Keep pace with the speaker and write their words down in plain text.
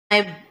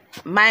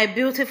My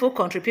beautiful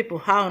country people,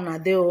 how una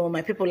dey oh,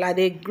 my people, I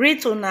dey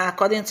greet una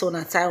according to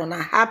una time.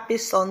 Una happy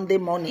Sunday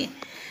morning.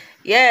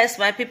 Yes,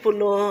 my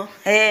people, oh,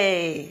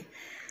 hey,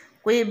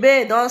 Queen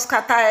don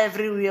scatter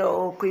everywhere.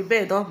 Oh, Queen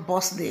don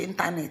burst the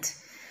internet.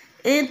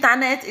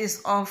 Internet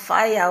is on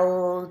fire.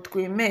 Oh,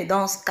 Queen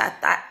don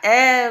scatter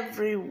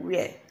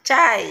everywhere.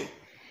 Chai,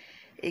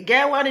 e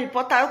get one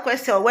important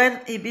question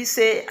when e be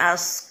say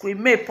as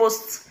Queen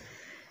post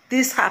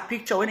this her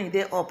picture when e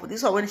dey up.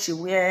 This one when she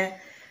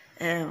wear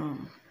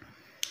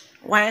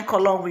wine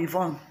color weave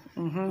on.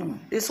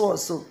 This one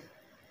so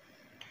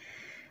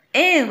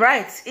in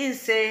right in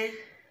say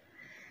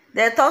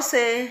they thought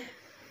say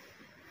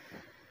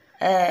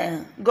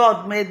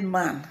God made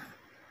man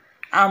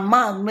and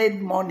man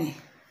made money,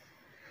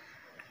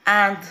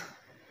 and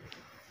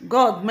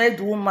God made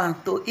woman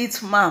to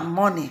eat man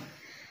money.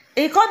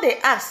 E come dey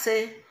ask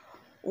say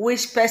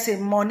which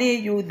person money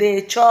you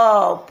dey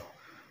chop?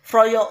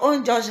 From your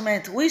own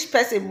judgment, which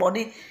person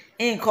money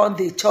im come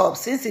dey chop,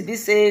 since e be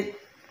say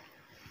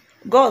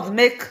God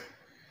make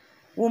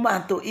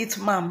woman to eat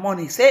man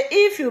money? Say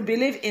if you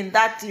believe in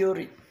that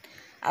theory,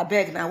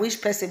 abeg, na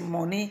which person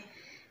money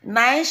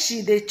na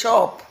she dey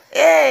chop?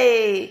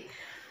 Hey,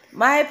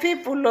 my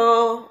people,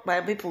 oh,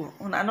 my people,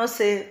 una know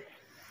say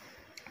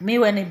me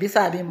when e be say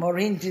I be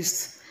marine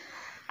gist,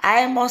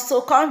 I must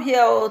to come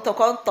here to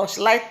come touch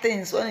light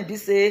things when e be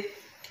say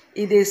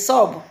e dey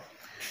sub,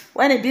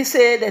 when e be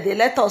say that they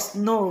let us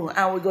know,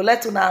 and we go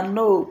let una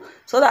know,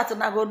 so that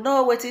una go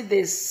know wetin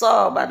dey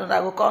sub, and una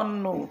go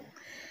come know.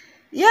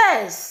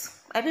 Yes,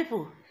 my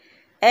people,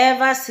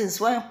 ever since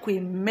when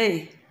Queen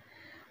May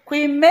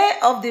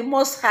of the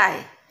Most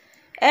High,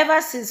 ever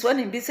since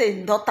when e be say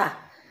im daughter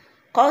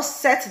come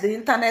set the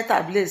internet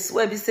ablaze,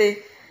 wey be say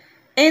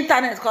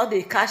internet come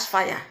dey catch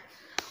fire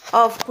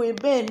of Queen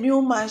May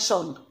new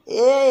mansion.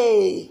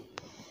 Hey,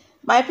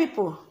 my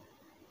people,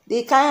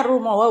 the kind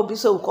rumor wey be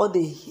say we call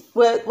the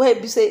wey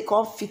be say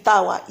come fit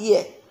our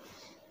ear,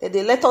 that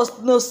they let us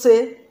know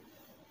say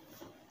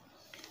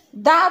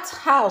that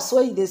house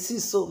where you dey see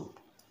so,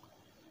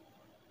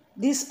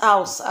 this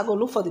house, I go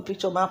look for the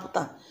picture, man, put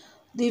am.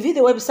 The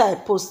video wey be say I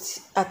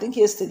post, I think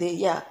yesterday,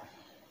 yeah,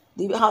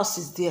 the house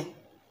is there.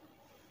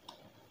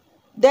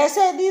 They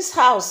say this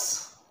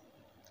house,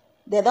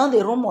 they don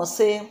dey rumor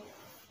say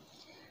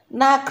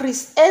na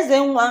Chris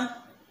Ezenwa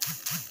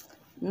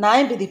na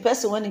im be the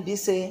person when e be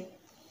say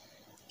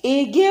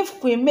he give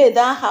Queen May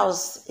that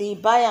house, he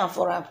buy am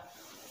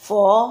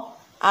for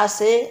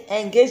as a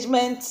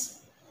engagement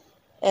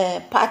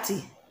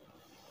party,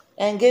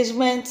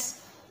 engagement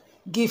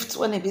gift,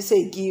 when e be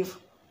say give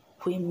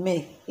Queen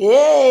May.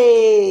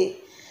 Hey,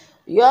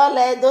 your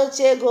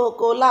Edochie go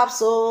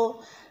collapse.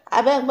 Oh,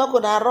 abeg make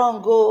una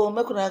run go,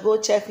 make una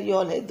go check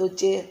your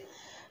Edochie,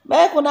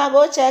 make una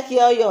go check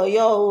your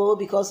oh,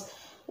 because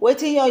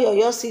wetin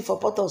your see for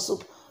pot of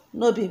soup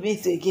no be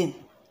meat again.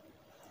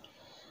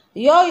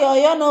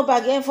 Your no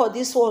bargain for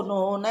this one.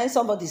 No, now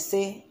somebody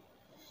say,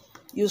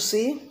 you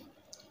see,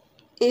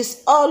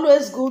 it's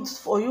always good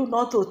for you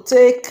not to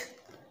take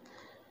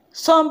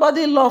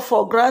somebody love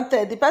for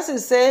granted. The person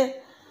say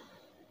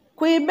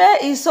Queen May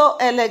is so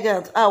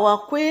elegant, our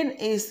queen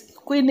is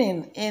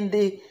queening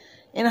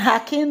in her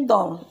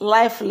kingdom.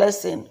 Life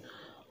lesson: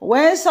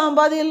 when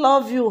somebody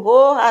love you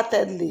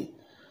wholeheartedly,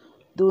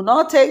 do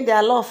not take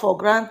their love for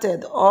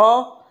granted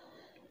or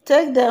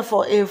take them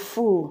for a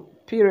fool.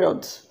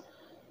 Period.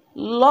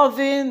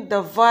 Loving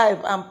the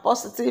vibe and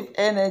positive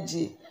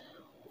energy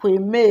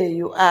Queen May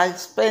you are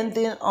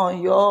spending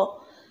on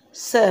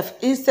yourself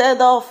instead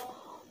of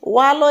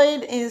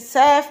wallowing in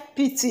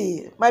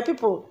self-pity. My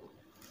people,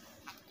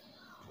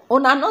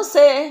 una know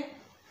say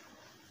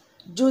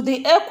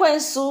Judy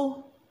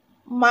Ekwensu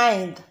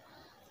mind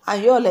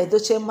and your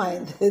Edochie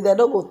mind, they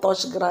no go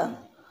touch ground.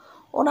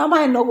 Una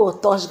mind no go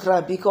touch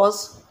ground,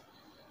 because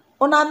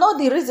una know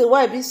the reason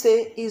why we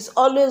say it's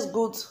always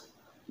good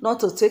not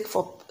to take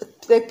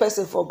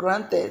person for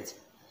granted,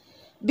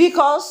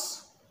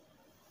 because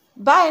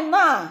by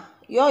now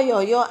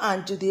your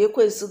and Judy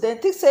Ekwensu, dem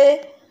think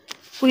say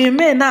Queen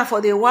May now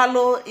for the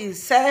wallow in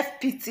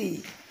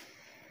self-pity.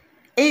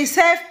 In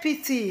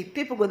self-pity,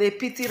 people go dey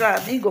pity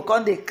am, he go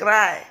come dey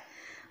cry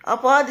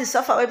upon all the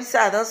suffer wey be say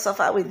I don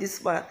suffer with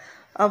this man,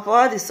 upon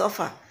all the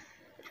suffer.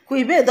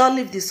 Queen May don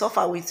leave the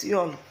suffer with you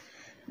all.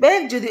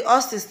 Make Judy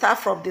Austin start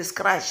from the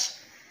scratch,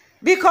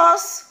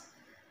 because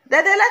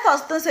dem dey let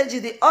us know say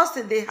Judy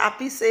Austin dey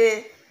happy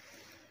say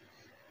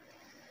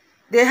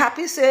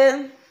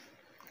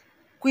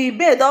Queen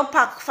May don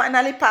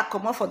finally pack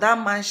comot for that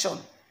mansion.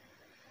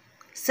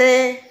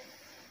 Say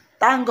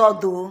thank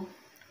God o,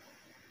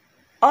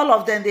 all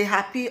of them dey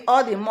happy,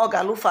 all the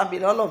Mogalu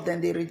family, all of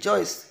them dey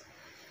rejoice,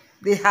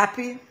 dey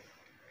happy.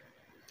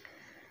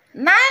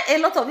 Now a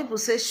lot of people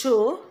say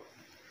show,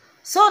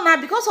 so now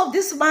because of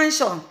this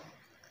mansion,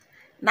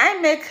 now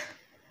make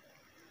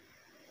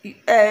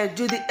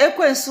Judy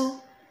Ekwensu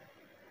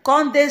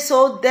come dey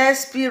so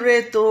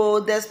desperate,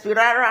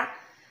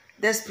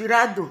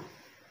 desperado,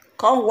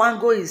 come wan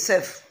go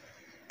himself,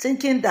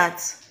 thinking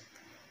that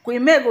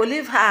Queen May go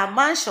leave her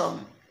mansion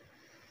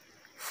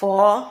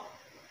for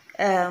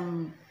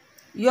Yul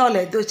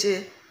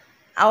Edochie,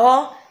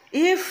 or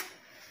if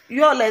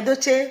Yul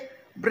Edochie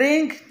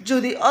bring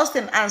Judy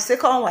Austin and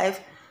second wife,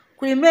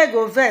 Queen May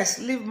go vex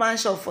leave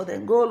mansion for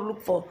them, go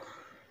look for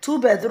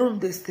 2-bedroom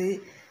they stay.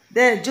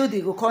 Then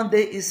Judy go come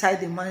dey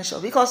inside the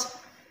mansion, because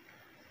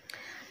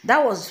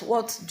that was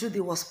what Judy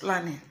was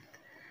planning.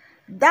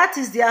 That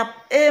is their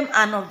aim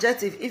and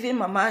objective. Even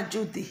Mama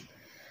Judy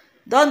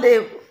don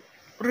dey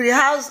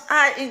rehearse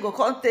how im go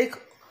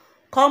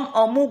come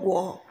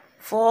omugwo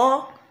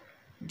for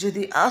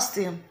Judy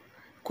Austin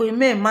Queen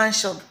May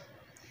mansion.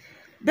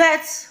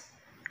 But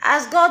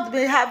as God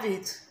may have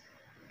it,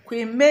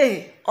 Queen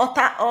May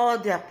utter all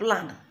their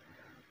plan,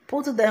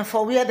 put them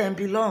for where them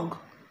belong.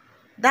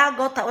 That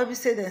gutter wey be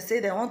say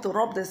they want to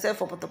rub themselves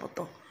for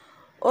potopoto.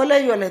 Only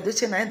Yul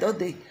Edochie na don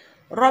dey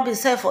rub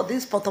himself for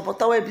this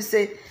potopoto wey be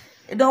say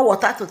e don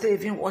water to take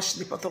even wash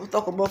the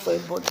potopoto comot for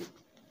im body.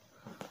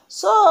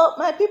 So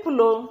my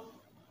people,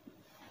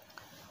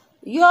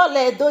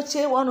 Yul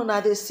Edochie one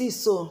una dey see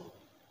so.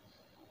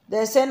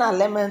 They say na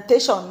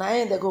lamentation, na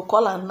im they go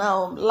call am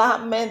now.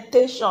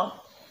 Lamentation.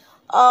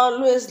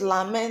 Always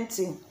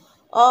lamenting,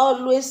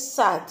 always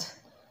sad.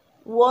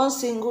 One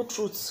single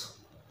truth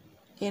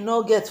he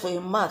no get for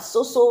him mouth.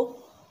 So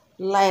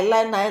lie.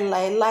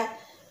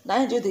 Na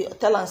im just dey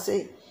tell am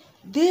say,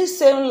 this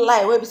same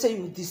lie wey be say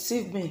you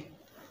deceive me,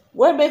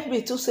 wey make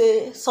me to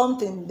say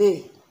something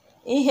dey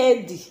in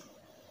heady,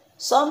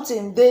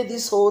 something dey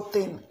this whole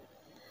thing.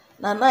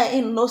 Na now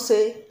im know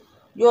say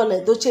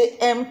Yul Edochie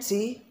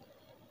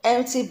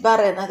empty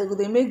barrel, and they go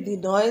dey make the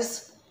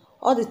noise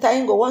all the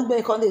time. Go want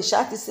make come dey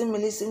shout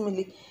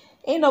simile.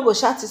 He no go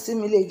shout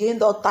simile again.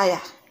 Don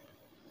tire.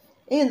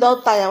 He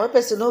don tire. When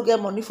person no get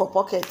money for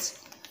pocket,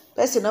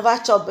 person never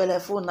chop belle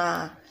full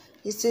na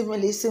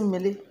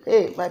simile.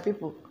 Hey my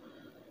people,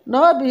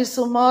 no be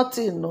small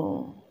thing,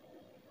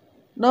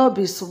 no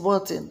be small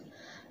thing.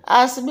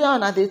 As me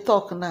and dey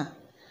talk now,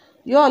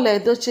 Yul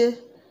Edochie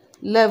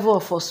level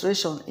of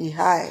frustration is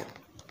high.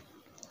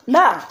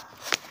 Now,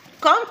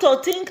 come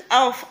to think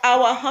of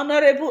our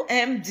honorable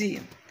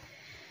MD.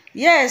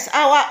 Yes,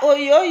 our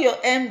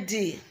Oyoyo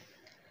MD,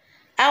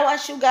 our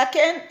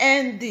sugarcane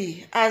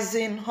MD, as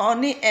in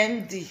honey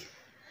MD,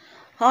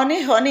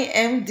 honey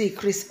MD,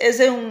 Chris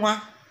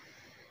Ezenwa.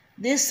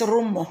 This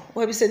rumor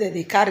wey be say that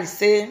they carry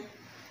say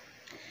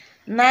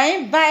na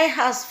im buy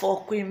house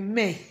for Queen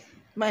May.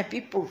 My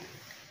people,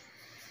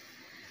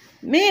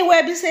 me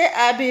wey be say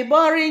I be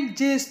boring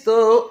gist,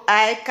 so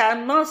I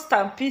cannot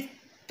stampede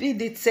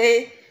it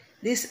say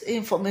this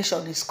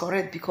information is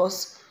correct,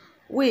 because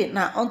we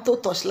na unto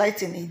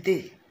torchlighting a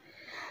day.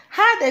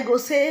 How they go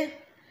say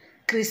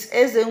Chris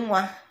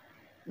Ezenwa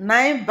na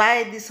im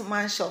buy this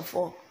mansion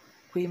for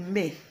Queen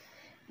May?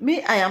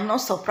 Me, I am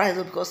not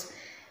surprised, because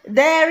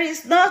there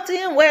is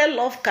nothing where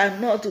love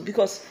cannot do.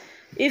 Because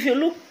if you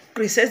look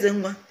Chris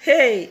Ezenwa,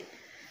 hey,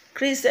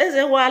 Chris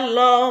Ezenwa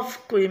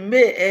love Queen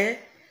May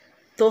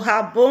to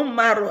her bone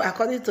marrow,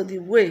 according to the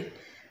way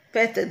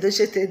Pet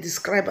Edochie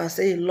describe and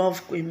say he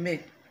love Queen May.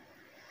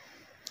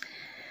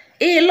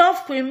 He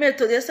love Queen May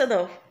to the extent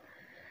of,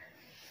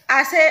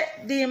 I say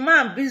the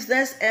man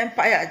business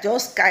empire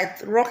just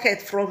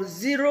rocket from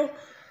 0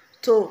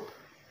 to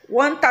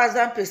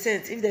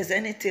 1000%, if there's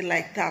anything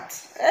like that.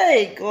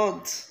 Hey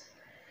God,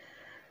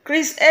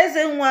 Chris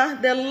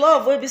Ezenwa, the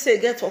love wey be say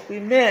get for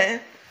Queen May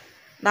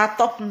na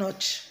top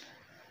notch.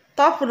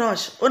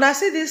 Una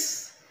see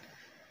this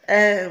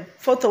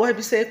photo wey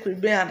be say Queen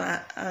May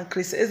and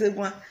Chris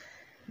Ezenwa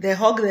they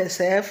hug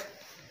themselves.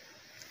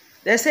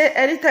 They say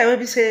anytime wey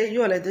be say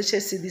Yul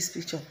Edochie see this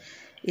picture,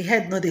 his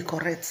head no dey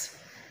correct.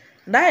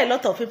 Now a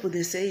lot of people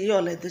they say,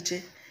 Yul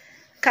Edochie,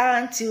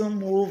 can't you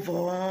move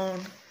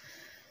on?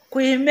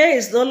 Queen May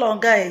is no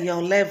longer in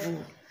your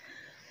level.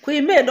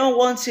 Queen May don't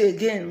want you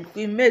again.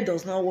 Queen May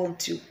does not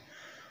want you.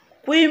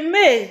 Queen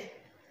May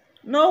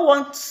no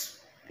want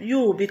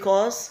you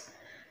because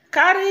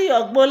carry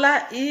your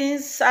gbola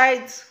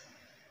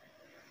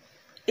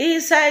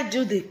inside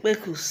Judy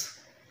Kpekus.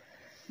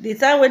 The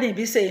time when he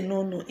be say he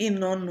no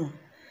know.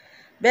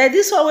 But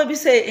this one will be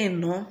say he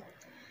no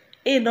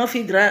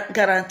fit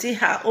guarantee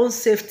her own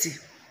safety.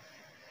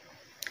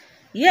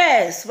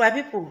 Yes, my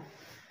people,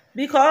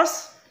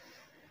 because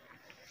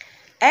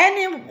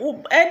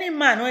any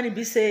man when he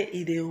be say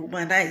he dey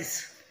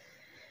humanize,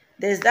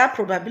 there's that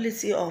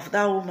probability of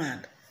that woman,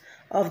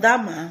 of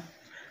that man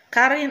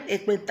carrying a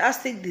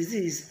fantastic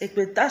disease, a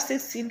fantastic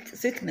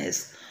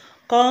sickness,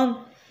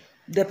 come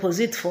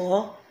deposit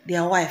for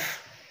their wife.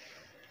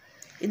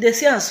 In the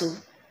sense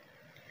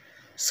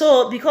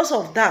so because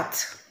of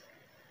that,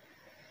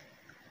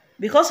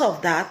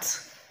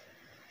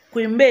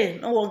 Queen May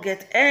no will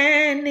get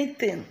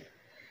anything,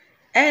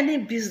 any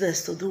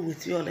business to do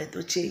with Yul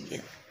Edochie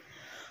again.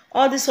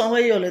 All this one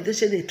where Yul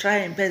Edochie they try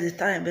and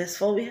best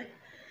for where.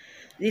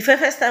 The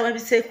first time when we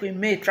say Queen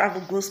May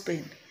travel go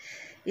Spain,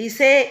 he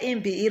say him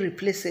be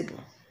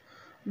irreplaceable.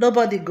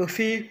 Nobody go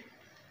feel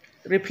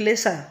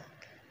replace her.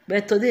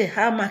 But today,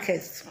 her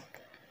market,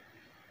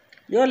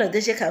 Yul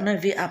Edochie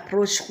cannot even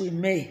approach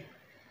Queen May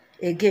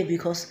again,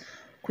 because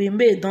Queen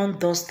May don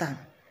dust am.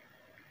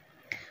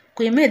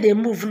 Queen May dey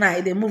move now,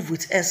 dey move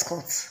with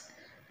escort.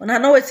 Una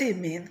know wetin e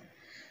mean?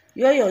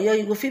 Yo,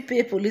 you go fit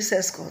pay police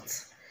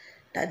escort.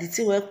 That the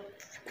thing wey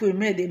Queen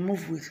May dey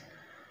move with.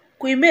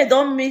 Queen May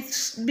don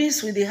mix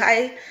with the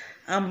high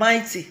and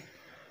mighty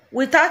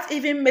without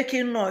even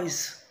making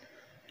noise.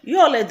 You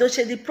all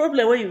Edochie, the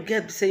problem wey you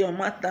get be say your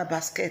mouth na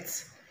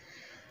basket.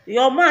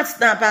 Your mouth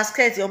na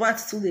basket, your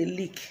mouth too dey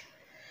leak.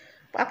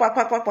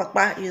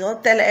 Pa. You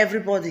don tell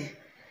everybody.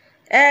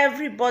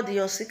 Everybody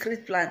your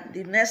secret plan,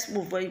 the next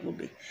move where you go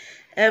be.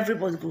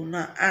 Everybody go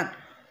know. And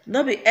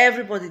no be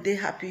everybody dey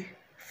happy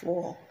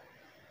for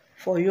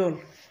you.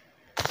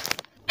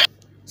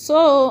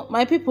 So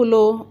my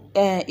people,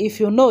 if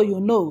you know, you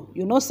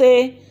know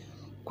say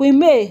Queen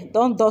May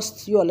don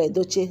dust you all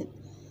Edochie.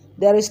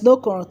 There is no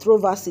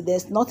controversy.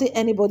 There's nothing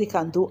anybody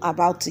can do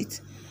about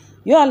it.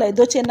 You all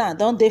Edochie now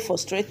don dey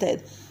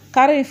frustrated,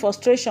 carrying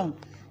frustration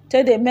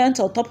till they meant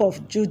on top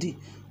of Judy.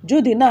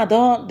 Judy now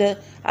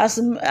as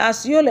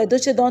you all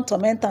Edochie don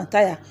torment and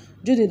tire,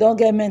 Judy don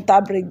get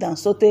mental breakdown.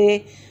 So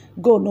they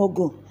go no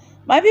go.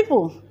 My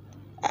people,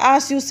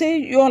 as you say,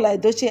 you all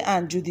Edochie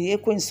and Judy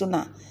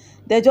Ekwensu,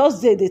 they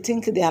just they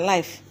think their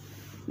life.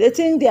 They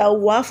think their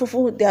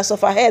wafufu, their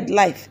sufferhead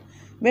life.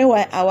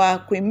 Meanwhile, our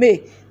Queen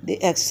May they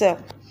excel.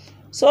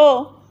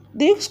 So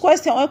this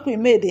question wey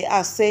Queen May they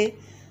ask say,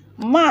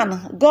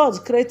 man,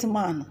 God create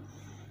man,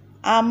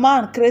 and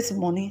man creates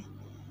money,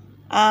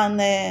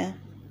 and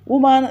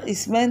woman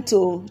is meant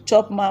to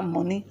chop man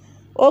money.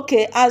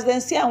 Okay, as dem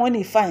see am when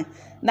he fine.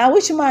 Now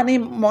which man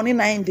in money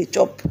na in the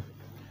chop?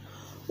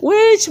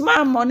 Which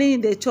man money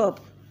in the chop?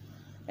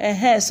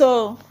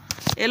 So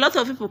a lot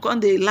of people come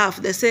they laugh.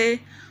 They say,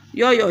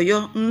 yo,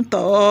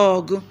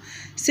 ntog.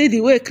 See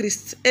the way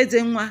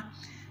Ezenwa,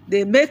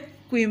 they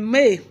make Queen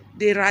May,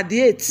 they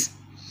radiate.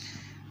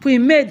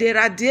 Queen May, they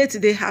radiate,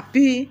 they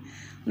happy.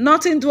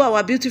 Nothing do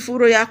our beautiful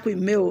royal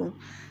Queen May.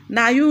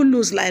 Now you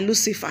lose like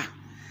Lucifer.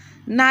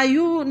 Now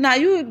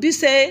you be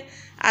say,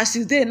 as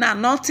you did now,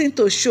 nothing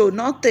to show,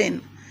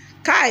 nothing.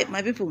 Kai,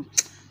 my people.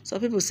 Some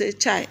people say,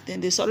 chai,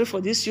 then they sorry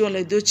for this, you all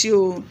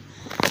Edochie.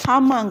 How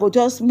man go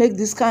just make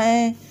this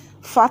kind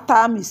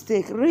fatal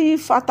mistake, really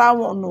fatal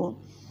one, no?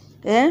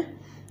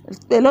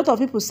 A lot of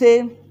people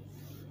say,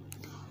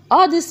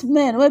 all these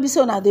men, wey be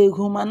say una dey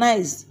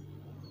humanize,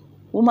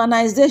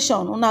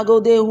 humanization, una go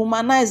dey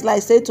humanize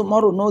like say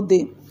tomorrow no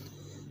day.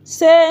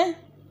 Say,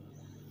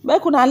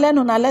 make una learn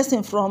una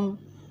lesson from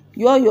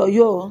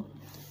yo.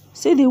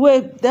 See the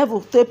way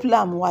devil take play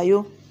am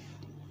wayo.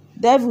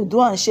 Devil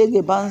do am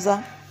shege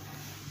banza.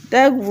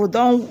 Devil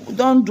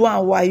don do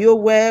am wayo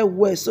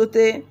well. So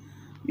te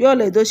you all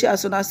Edochie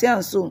as una see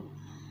am so.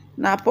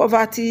 Na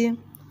poverty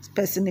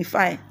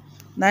personify.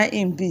 Na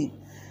im be.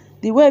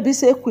 The way be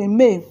say Queen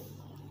May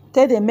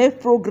take dey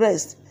make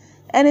progress.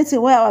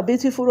 Anything where our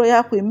beautiful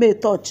royal Queen May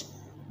touch,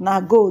 na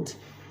gold.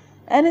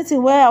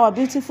 Anything where our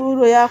beautiful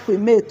royal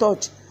Queen May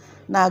touch,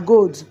 na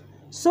gold.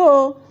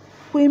 So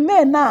Queen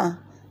May now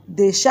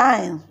dey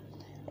shine.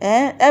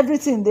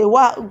 Everything dey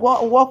work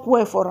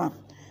well for am,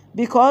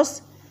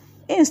 because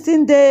im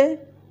still dey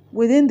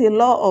within the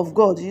law of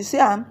God. You see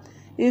am,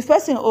 if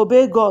person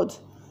obey God,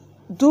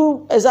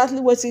 do exactly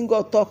wetin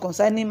God talk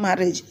concerning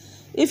marriage.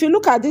 If you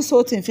look at this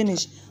whole thing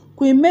finish,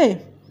 Queen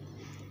May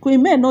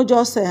no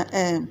just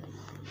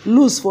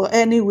lose for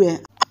anywhere.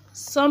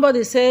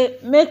 Somebody say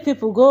make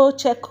people go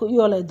check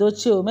you all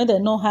Edochie, make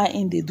dem know how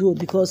im dey do,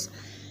 because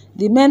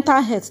the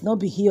mental health no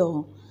be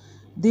here.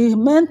 The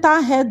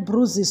mental health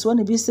bruises when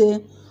e be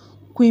say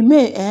Queen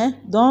May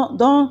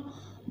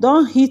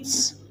don hit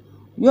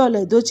you all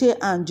Edochie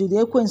and Judy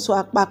Ekwensu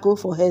akpako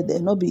for head,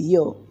 no be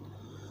here.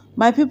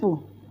 My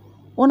people,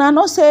 una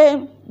know say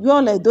you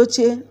all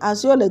Edochie,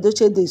 as you all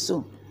Edochie dey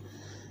so,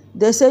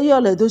 they say you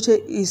all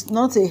Edochie is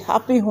not a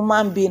happy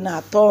human being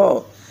at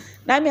all.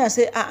 That mean I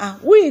say,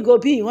 who he go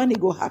be when he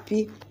go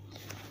happy?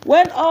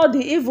 When all the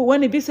evil,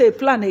 when he be say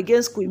plan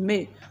against Queen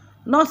May,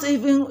 not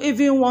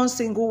even one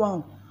single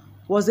one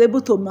was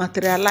able to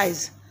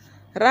materialize.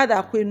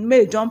 Rather, Queen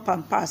May jump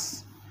and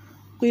pass.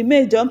 Queen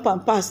May jump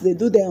and pass. They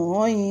do their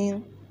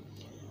own.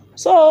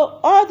 So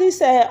all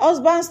this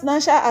husband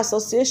snatcher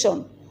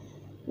association,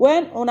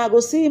 when una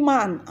go see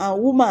man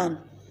and woman,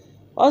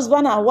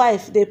 husband and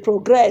wife, they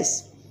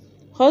progress.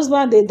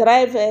 Husband they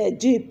drive a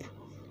jeep,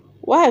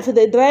 wife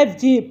they drive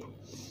jeep.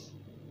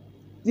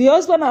 The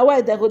husband and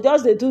wife they go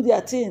just they do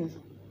their thing.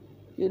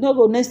 You know,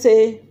 go next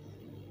say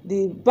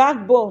the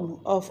backbone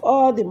of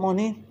all the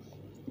money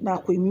na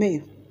Queen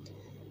May.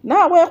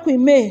 Now where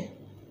Queen May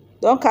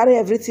don't carry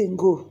everything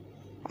go,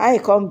 I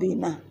come be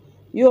now.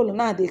 You all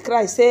now they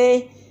cry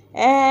say,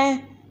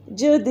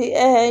 Judy,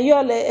 you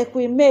all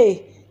Queen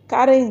May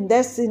carrying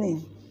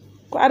destiny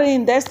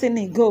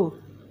go.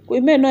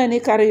 Queen May no any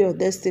carry your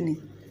destiny.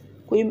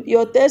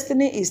 Your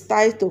destiny is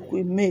tied to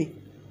Queen May.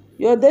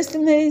 Your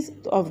destiny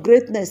of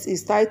greatness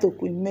is tied to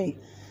Queen May.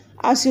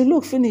 As you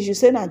look finish, you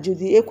say na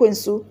Judy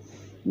Ekwensu.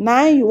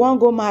 Now you won't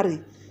go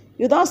marry.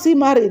 You don't see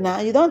marry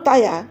now. You don't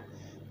tire.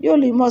 You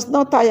must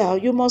not tire.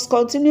 You must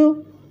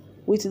continue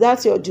with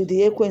that your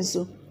Judy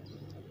Ekwensu.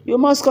 you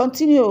must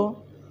continue.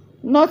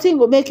 Nothing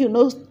will make you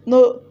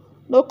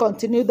no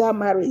continue that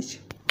marriage.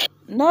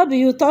 No be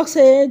you talk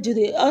say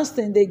Judy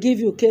Austin they give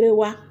you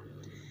kerewa.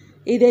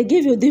 They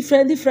give you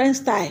different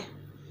style.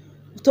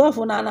 12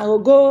 una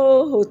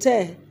go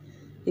hotel.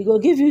 He go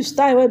give you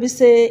style wey be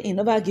say he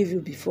never give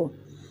you before.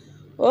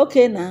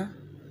 Okay now,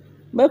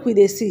 make we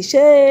dey see.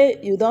 Shey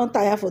you don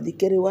tire for the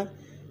kerewa?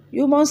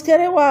 You must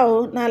kerewa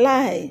o, na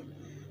lie.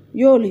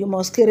 You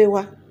must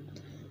kerewa.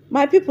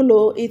 My people,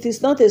 oh, it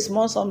is not a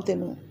small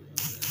something. Oh.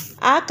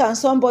 How can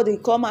somebody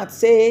come and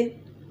say,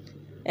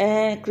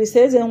 Chris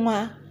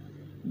Ezenwa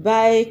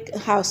buy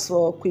house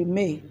for Queen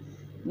May?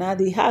 Now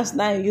the house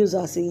now use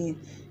as a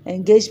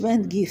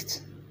engagement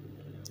gift.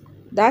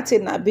 That's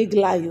a big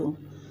lie. Oh.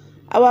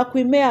 Our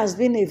Queen May has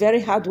been a very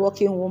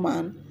hardworking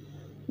woman.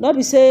 Not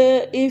be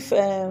say if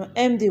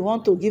MD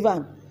want to give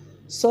am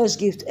such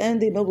gift,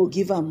 MD no go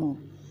give am more.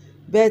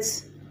 But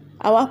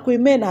our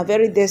Queen May na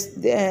very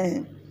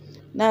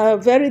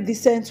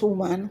decent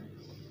woman.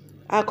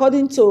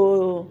 According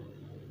to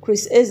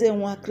Chris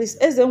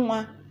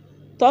Ezenwa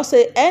talk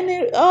say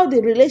all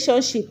the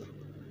relationship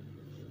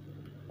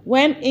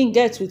when in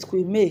get with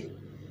Queen May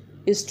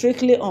is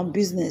strictly on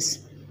business.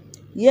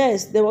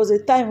 Yes, there was a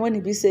time when he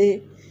be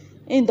say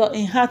in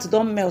heart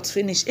don't melt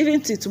finish.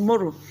 Even till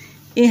tomorrow,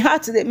 in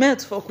heart they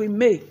melt for Queen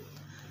May.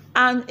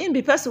 And in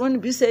the person when he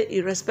be say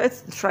he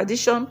respects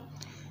tradition,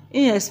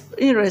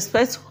 in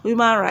respect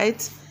human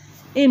rights,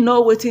 in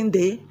know wetin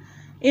dey,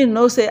 in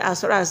know say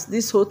as far as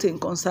this whole thing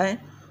concern,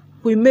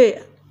 Queen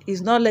May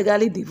is not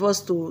legally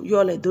divorced to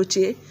Yul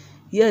Edochie.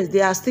 Yes,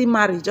 they are still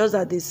married, just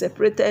that they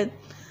separated.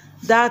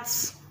 That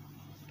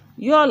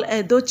Yul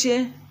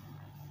Edochie,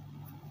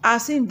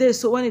 as in dey,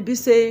 so when he be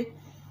say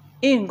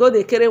in go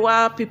dey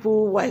kerewa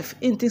people wife,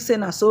 in think say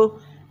na so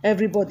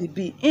everybody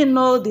be. In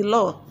know the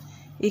law,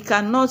 he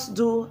cannot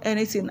do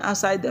anything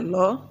outside the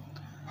law.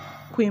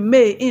 Queen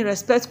May, in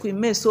respect Queen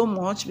May so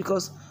much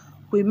because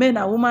Queen May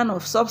na woman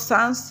of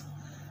substance,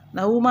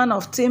 na woman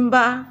of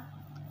timber,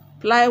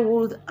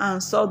 plywood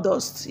and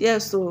sawdust.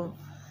 Yes, so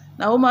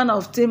na woman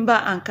of timber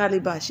and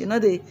caliber. She no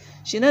dey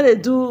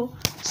do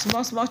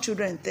small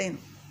children thing.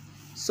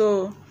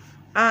 So,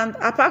 and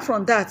apart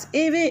from that,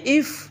 even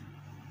if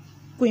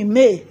Queen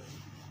May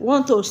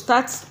want to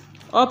start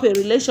up a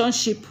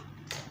relationship,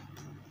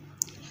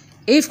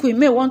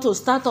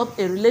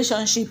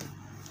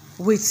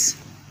 with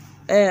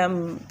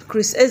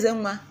Chris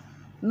Ezenwa,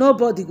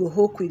 nobody go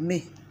hold Queen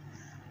May.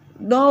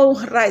 No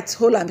right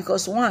hold am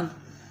because one,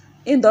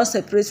 in don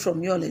separate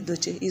from Yul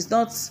Edochie.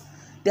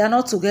 They are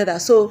not together.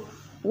 So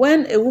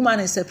when a woman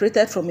is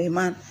separated from a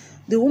man,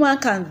 the woman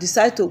can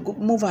decide to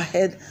move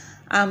ahead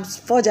and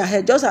forge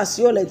ahead, just as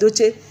Yul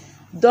Edochie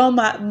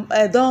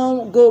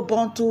don't go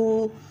born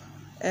to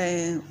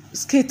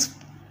skit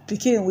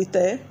pikin with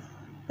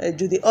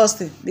Judy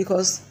Austin,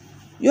 because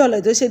Yul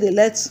Edochie they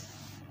let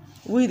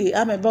we the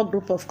Amebo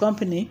group of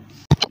company.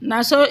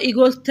 Now so he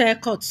go tell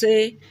court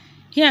say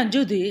he and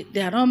Judy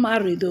they are not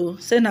married though.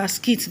 Say na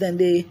skit then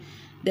they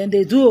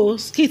do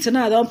skit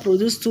now don't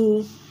produce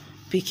two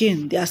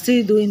pikin. They are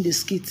still doing the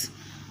skit.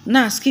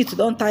 Now skit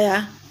don't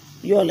tire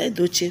Yul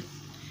Edochie.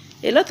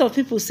 A lot of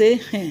people say,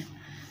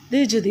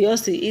 this Judy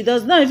Austin, she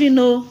does not even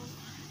know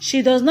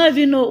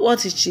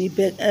what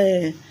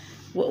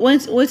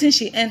when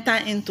she enter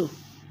into.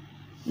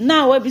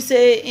 Now we be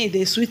say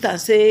they sweet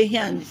and say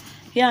here and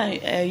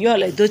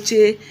Yul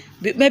Edochie,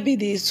 maybe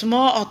the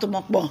small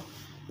otomokpo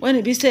when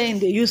he be saying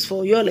they use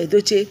for Yul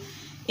Edochie,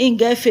 in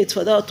get faith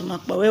for that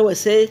otomokpo where we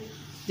say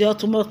the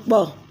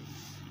otomokpo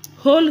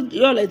hold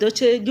Yul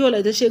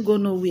Edochie go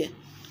nowhere.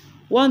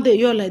 One day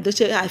Yul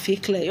Edochie I feel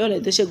clear, Yul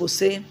Edochie go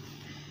say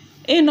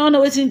he no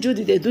know wetin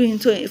Judy they do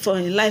for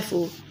in life.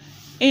 Oh,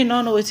 he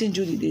no know wetin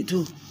Judy they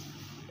do.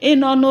 He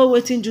no know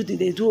wetin Judy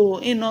they do. Oh,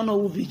 he no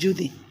know who be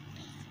Judy.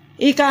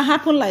 It can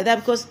happen like that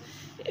because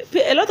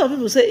a lot of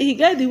people say he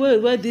get the way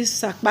where this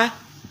sakpa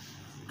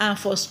and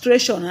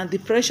frustration and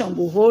depression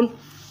go hold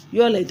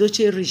Yul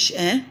Edochie reach.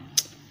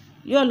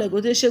 Yul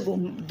Edochie go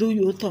do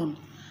U-turn,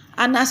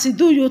 and as he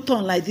do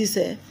U-turn like this,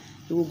 he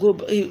will go.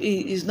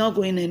 He is not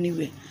going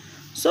anywhere.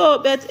 So,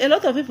 but a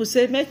lot of people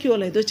say make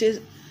Yul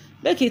Edochie,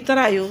 make he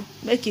try you,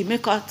 make he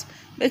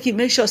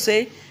make sure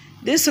say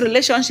this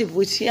relationship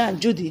with he and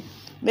Judy,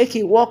 make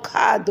he work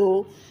hard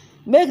though,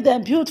 make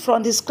them build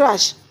from the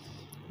scratch,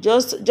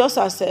 just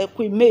as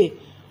Queen May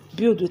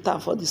build with her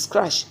for the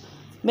scratch.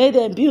 Make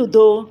them build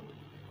though.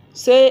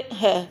 Say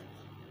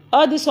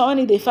all this one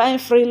when they find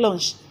free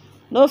lunch,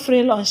 no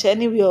free lunch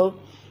anywhere.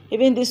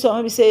 Even this one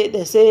when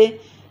they say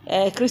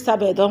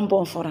Christabel don't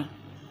born for her.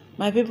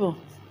 My people,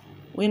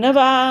 we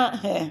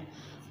never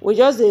we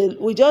just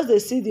they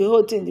see the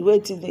whole thing the way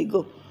they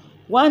go.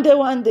 One day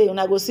when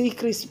I go see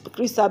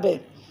Christabel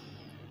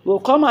will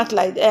come out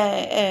like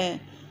Yul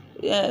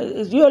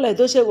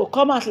Edochie will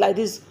come out like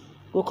this,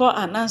 will come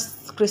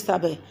announce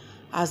Christabel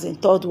as in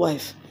third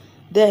wife.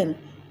 Then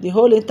the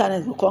whole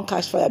internet will come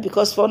catch fire,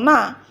 because for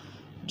now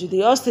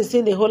Judy Austin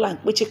seen the whole and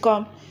which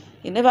come,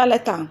 he never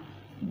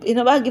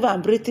give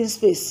am breathing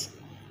space.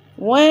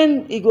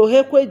 When he go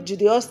help with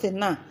Judy Austin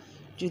now,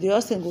 Judy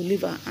Austin go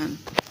leave her and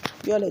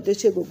Yul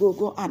Edochie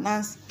go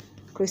announce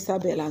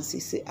Christabel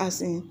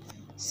as in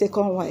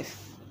second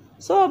wife.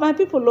 So my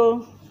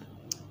people,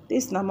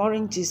 this na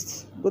morning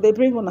gist. Go dey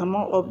bring una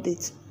more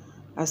updates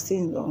as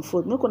things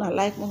unfold. Make una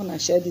like, make una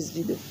share this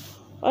video.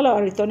 All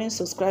our returning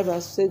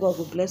subscribers, say God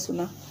go bless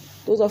una.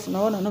 Those of una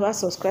who never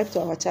subscribe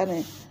to our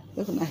channel,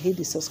 make una hit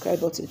the subscribe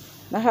button.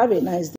 Now have a nice day.